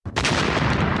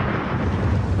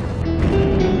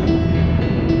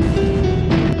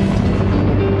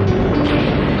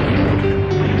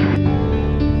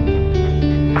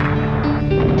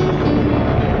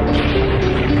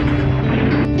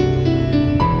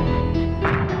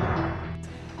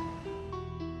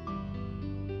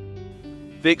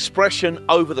The expression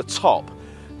over the top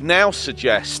now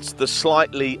suggests the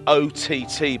slightly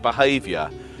OTT behaviour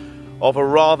of a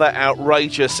rather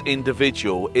outrageous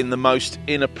individual in the most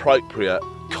inappropriate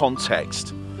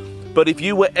context. But if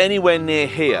you were anywhere near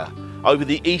here over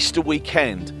the Easter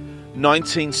weekend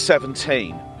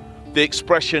 1917, the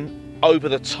expression over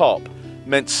the top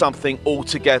meant something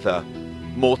altogether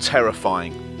more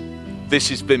terrifying. This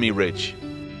is Vimy Ridge.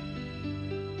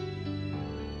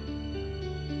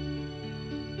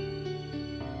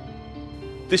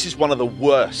 This is one of the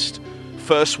worst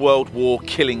First World War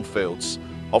killing fields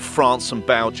of France and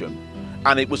Belgium,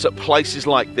 and it was at places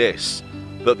like this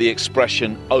that the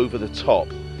expression over the top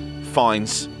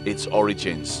finds its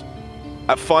origins.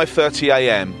 At 5:30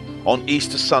 a.m. on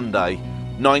Easter Sunday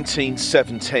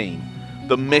 1917,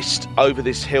 the mist over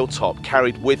this hilltop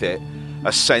carried with it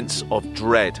a sense of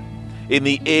dread. In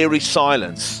the eerie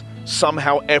silence,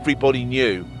 somehow everybody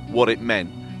knew what it meant.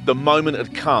 The moment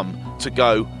had come to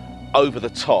go over the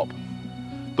top.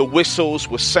 The whistles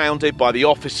were sounded by the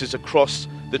officers across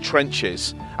the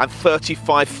trenches, and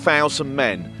 35,000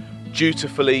 men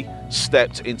dutifully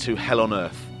stepped into hell on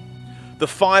earth. The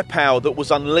firepower that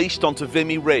was unleashed onto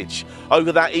Vimy Ridge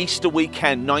over that Easter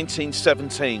weekend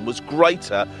 1917 was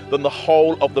greater than the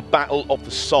whole of the Battle of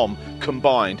the Somme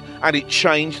combined, and it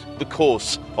changed the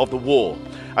course of the war.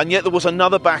 And yet there was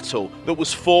another battle that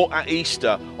was fought at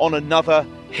Easter on another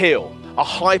hill, a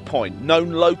high point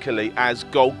known locally as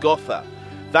Golgotha.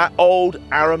 That old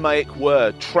Aramaic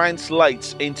word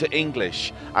translates into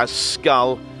English as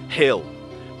Skull Hill.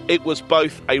 It was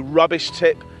both a rubbish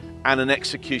tip and an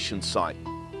execution site.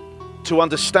 To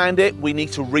understand it, we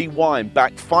need to rewind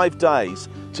back 5 days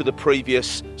to the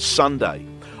previous Sunday.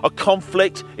 A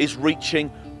conflict is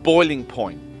reaching boiling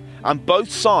point, and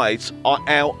both sides are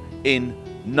out in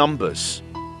numbers.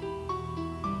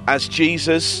 As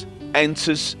Jesus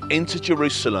enters into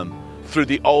Jerusalem through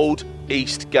the old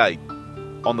East Gate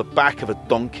on the back of a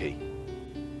donkey,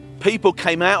 people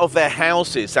came out of their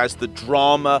houses as the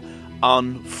drama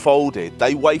unfolded.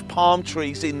 They waved palm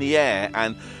trees in the air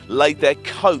and laid their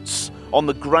coats on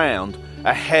the ground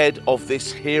ahead of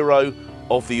this hero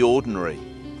of the ordinary.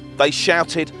 They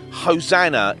shouted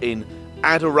Hosanna in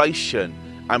adoration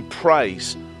and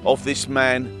praise of this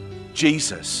man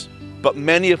Jesus. But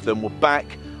many of them were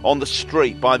back on the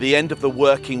street by the end of the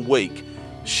working week,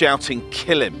 shouting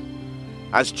kill him,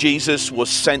 as Jesus was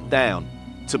sent down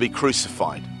to be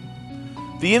crucified.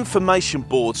 The information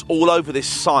boards all over this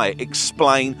site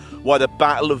explain why the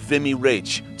Battle of Vimy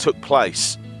Ridge took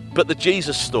place. But the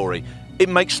Jesus story, it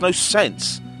makes no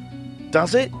sense,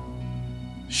 does it?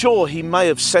 Sure, he may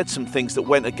have said some things that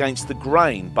went against the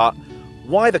grain, but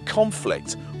why the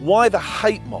conflict? Why the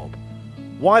hate mob?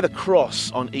 Why the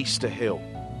cross on Easter Hill?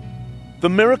 The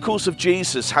miracles of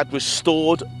Jesus had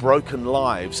restored broken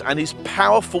lives, and his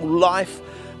powerful life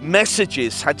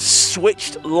messages had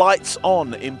switched lights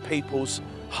on in people's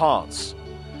hearts.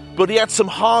 But he had some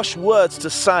harsh words to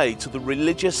say to the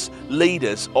religious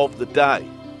leaders of the day.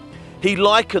 He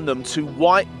likened them to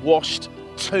whitewashed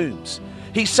tombs.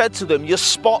 He said to them, "You're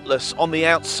spotless on the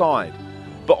outside,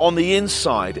 but on the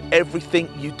inside, everything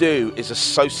you do is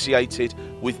associated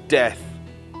with death."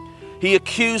 He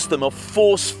accused them of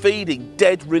force-feeding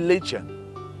dead religion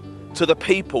to the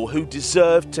people who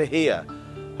deserved to hear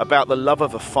about the love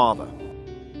of a Father.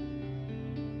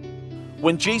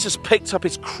 When Jesus picked up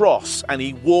his cross and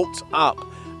he walked up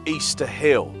Easter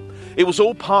Hill, it was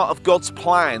all part of God's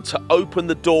plan to open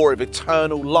the door of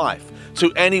eternal life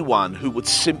to anyone who would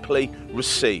simply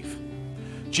receive.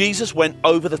 Jesus went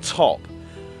over the top,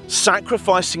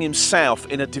 sacrificing himself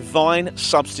in a divine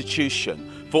substitution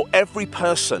for every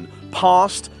person,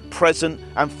 past, present,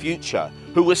 and future,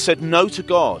 who has said no to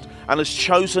God and has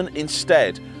chosen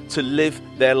instead to live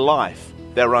their life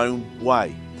their own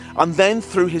way. And then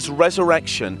through his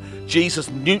resurrection, Jesus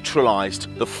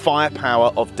neutralized the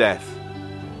firepower of death.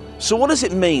 So what does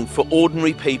it mean for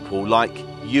ordinary people like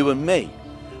you and me?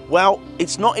 Well,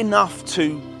 it's not enough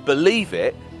to believe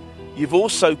it, you've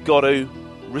also got to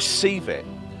receive it.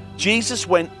 Jesus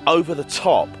went over the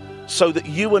top so that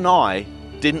you and I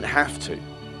didn't have to.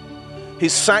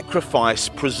 His sacrifice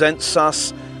presents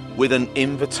us with an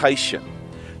invitation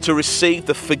to receive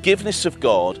the forgiveness of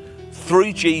God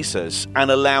through Jesus and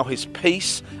allow his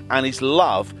peace and his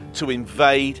love to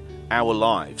invade our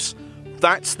lives.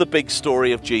 That's the big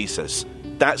story of Jesus.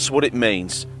 That's what it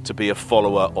means to be a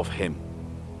follower of him.